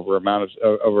unfair over a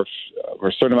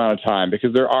certain amount of time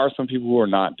because there are some people who are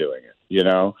not doing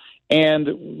it,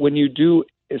 And when you do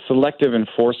selective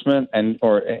enforcement,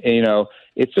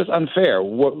 it's just unfair.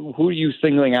 Who are you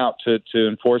singling out to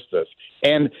enforce this?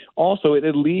 And also,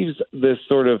 it leaves this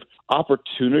sort of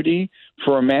opportunity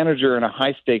for a manager in a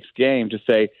high-stakes game to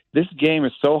say, this game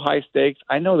is so high-stakes,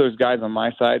 I know there's guys on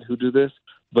my side who do this,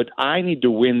 but I need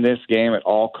to win this game at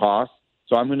all costs,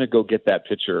 so I'm going to go get that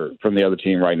pitcher from the other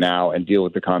team right now and deal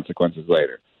with the consequences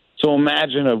later. So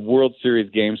imagine a World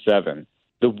Series Game 7.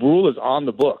 The rule is on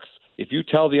the books. If you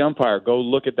tell the umpire, go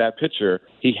look at that pitcher,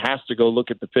 he has to go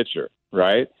look at the pitcher,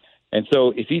 right? And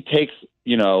so if he takes,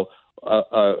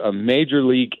 a major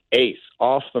league ace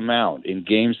off the mound in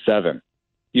Game 7,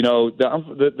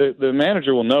 the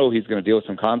manager will know he's going to deal with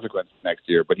some consequences next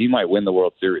year, but he might win the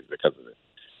World Series because of it.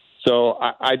 So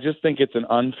I just think it's an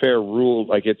unfair rule.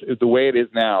 Like it's the way it is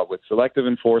now with selective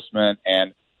enforcement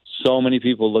and so many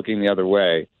people looking the other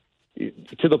way,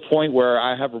 to the point where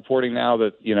I have reporting now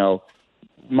that,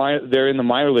 they're in the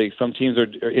minor leagues. Some teams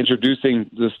are introducing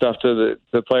the stuff to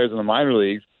the players in the minor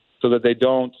leagues so that they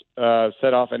don't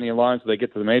set off any alarms so they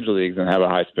get to the major leagues and have a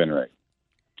high spin rate.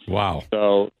 Wow.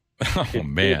 So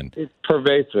man. It's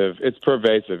pervasive. It's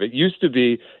pervasive. It used to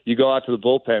be you go out to the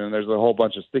bullpen and there's a whole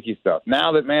bunch of sticky stuff.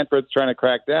 Now that Manfred's trying to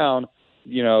crack down,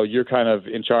 you're kind of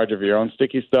in charge of your own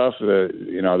sticky stuff.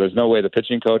 There's no way the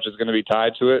pitching coach is going to be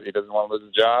tied to it. He doesn't want to lose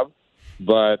his job.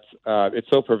 But it's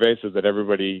so pervasive that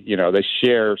everybody, they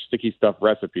share sticky stuff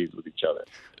recipes with each other.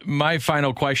 My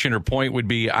final question or point would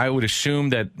be, I would assume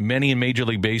that many in Major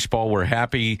League Baseball were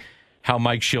happy how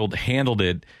Mike Schilt handled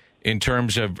it in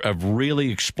terms of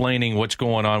really explaining what's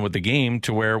going on with the game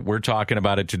to where we're talking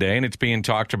about it today, and it's being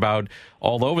talked about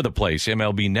all over the place.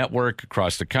 MLB Network,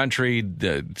 across the country,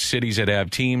 the cities that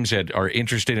have teams that are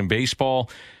interested in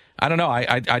baseball. I don't know.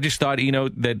 I just thought,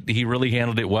 that he really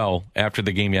handled it well after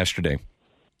the game yesterday.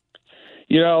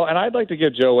 And I'd like to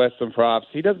give Joe West some props.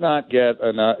 He does not get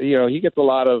enough. He gets a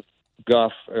lot of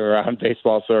guff around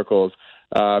baseball circles,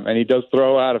 and he does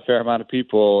throw out a fair amount of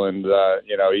people, and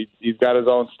he's got his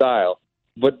own style.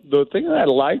 But the thing that I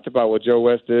liked about what Joe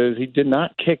West is, he did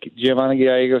not kick Giovanni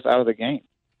Gallegos out of the game.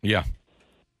 Yeah,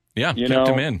 kept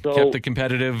him in, kept the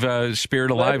competitive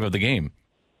spirit alive of the game.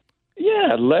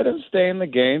 Yeah, let him stay in the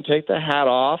game, take the hat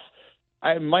off.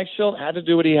 Mike Schilt had to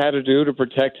do what he had to do to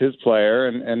protect his player,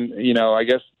 and I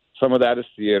guess some of that is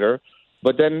theater.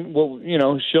 But then,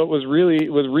 Schilt was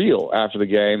real after the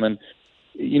game, and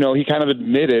he kind of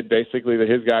admitted basically that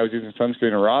his guy was using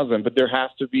sunscreen and rosin, but there has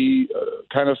to be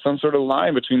kind of some sort of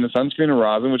line between the sunscreen and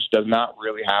rosin, which does not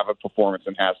really have a performance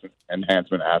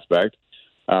enhancement aspect,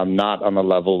 not on the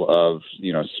level of,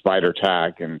 spider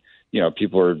tack and,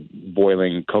 people are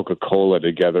boiling Coca-Cola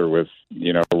together with,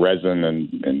 resin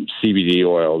and CBD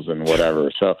oils and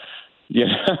whatever. So, there's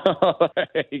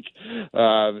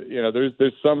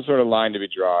some sort of line to be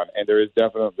drawn, and there is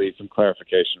definitely some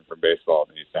clarification from baseball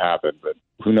that needs to happen, but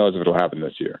who knows if it'll happen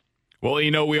this year. Well,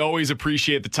 we always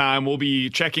appreciate the time. We'll be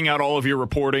checking out all of your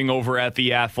reporting over at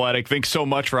The Athletic. Thanks so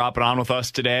much for hopping on with us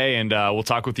today, and we'll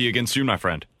talk with you again soon, my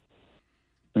friend.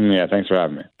 Yeah, thanks for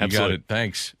having me. You got it.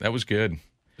 Thanks. That was good.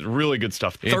 Really good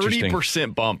stuff.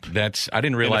 30% bump. I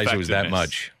didn't realize it was that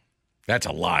much. That's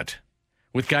a lot.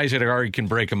 With guys that already can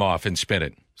break them off and spin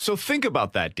it. So think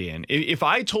about that, Dan. If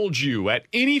I told you at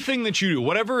anything that you do,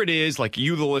 whatever it is, like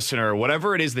you, the listener,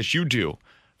 whatever it is that you do,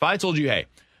 if I told you, hey,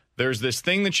 there's this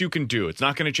thing that you can do, it's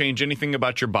not going to change anything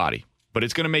about your body, but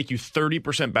it's going to make you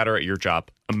 30% better at your job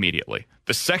immediately.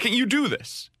 The second you do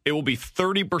this, it will be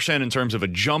 30% in terms of a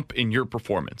jump in your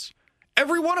performance.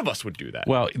 Every one of us would do that.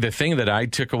 Well, the thing that I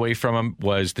took away from him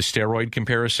was the steroid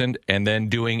comparison and then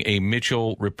doing a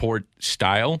Mitchell report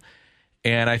style.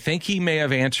 And I think he may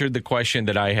have answered the question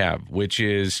that I have, which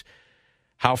is,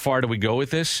 how far do we go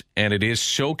with this? And it is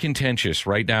so contentious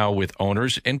right now with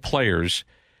owners and players.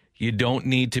 You don't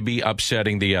need to be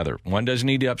upsetting the other. One doesn't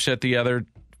need to upset the other,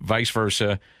 vice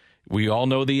versa. We all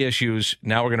know the issues.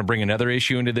 Now we're going to bring another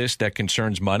issue into this that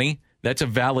concerns money. That's a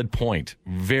valid point.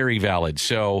 Very valid.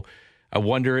 So I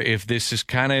wonder if this is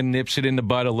kind of nips it in the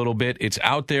bud a little bit. It's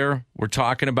out there. We're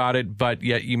talking about it, but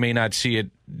yet you may not see it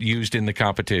used in the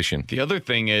competition. The other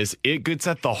thing is it gets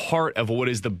at the heart of what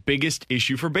is the biggest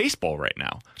issue for baseball right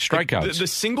now. Strikeouts. The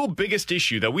single biggest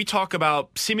issue that we talk about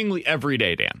seemingly every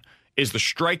day, Dan, is the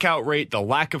strikeout rate, the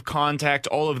lack of contact,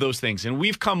 all of those things. And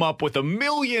we've come up with a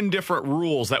million different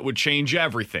rules that would change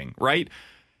everything, right?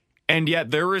 And yet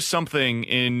there is something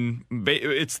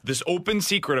it's this open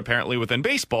secret apparently within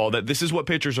baseball that this is what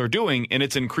pitchers are doing, and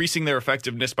it's increasing their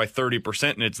effectiveness by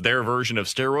 30%, and it's their version of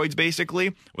steroids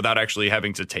basically without actually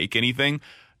having to take anything.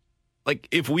 Like,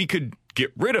 if we could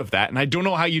get rid of that, and I don't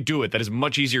know how you do it, that is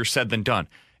much easier said than done.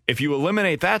 If you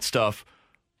eliminate that stuff,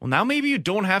 well, now maybe you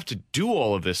don't have to do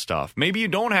all of this stuff. Maybe you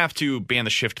don't have to ban the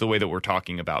shift the way that we're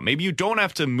talking about. Maybe you don't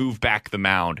have to move back the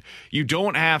mound. You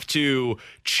don't have to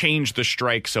change the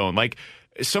strike zone. Like,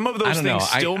 some of those things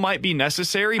still might be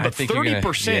necessary, but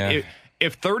 30%,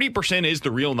 if 30% is the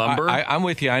real number. I'm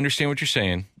with you. I understand what you're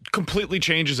saying. Completely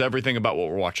changes everything about what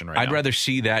we're watching right now. I'd rather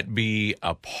see that be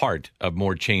a part of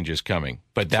more changes coming,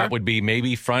 but that would be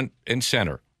maybe front and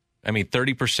center. I mean,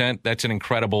 30%, that's an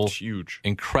incredible,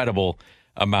 incredible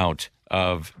amount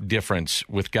of difference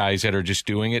with guys that are just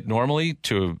doing it normally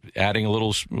to adding a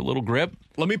little grip.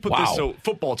 Let me put this so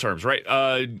football terms, right?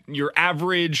 Your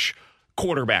average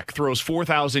quarterback throws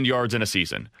 4,000 yards in a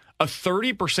season. A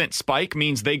 30% spike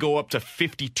means they go up to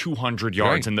 5,200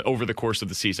 yards over the course of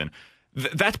the season.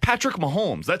 That's Patrick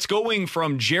Mahomes. That's going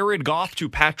from Jared Goff to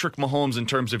Patrick Mahomes in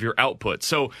terms of your output.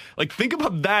 So, like, think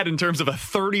about that in terms of a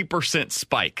 30%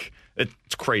 spike.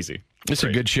 It's crazy. It's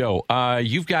a good show.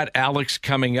 You've got Alex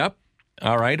coming up.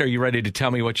 All right. Are you ready to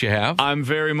tell me what you have? I'm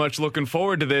very much looking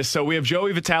forward to this. So we have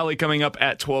Joey Vitale coming up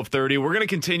at 12:30. We're going to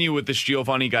continue with this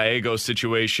Giovanni Gallegos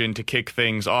situation to kick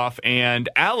things off. And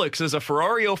Alex has a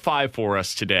Ferrario 5 for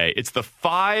us today. It's the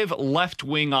 5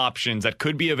 left-wing options that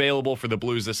could be available for the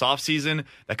Blues this offseason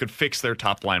that could fix their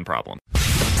top-line problem.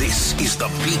 This is the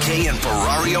BK and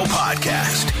Ferrario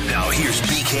podcast. Now here's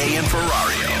BK and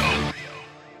Ferrario.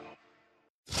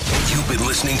 You've been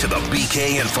listening to the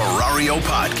BK and Ferrario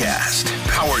podcast,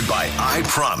 powered by I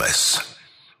Promise.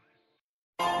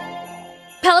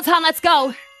 Peloton, let's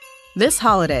go. This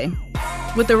holiday,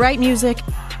 with the right music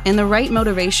and the right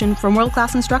motivation from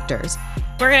world-class instructors,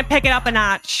 we're going to pick it up a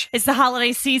notch. It's the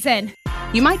holiday season.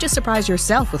 You might just surprise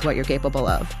yourself with what you're capable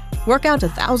of. Work out to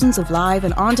thousands of live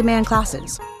and on-demand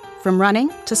classes, from running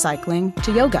to cycling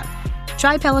to yoga.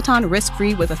 Try Peloton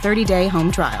risk-free with a 30-day home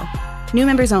trial. New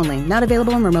members only, not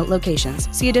available in remote locations.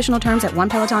 See additional terms at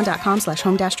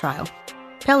onepeloton.com/home-trial.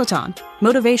 Peloton,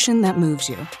 motivation that moves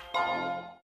you.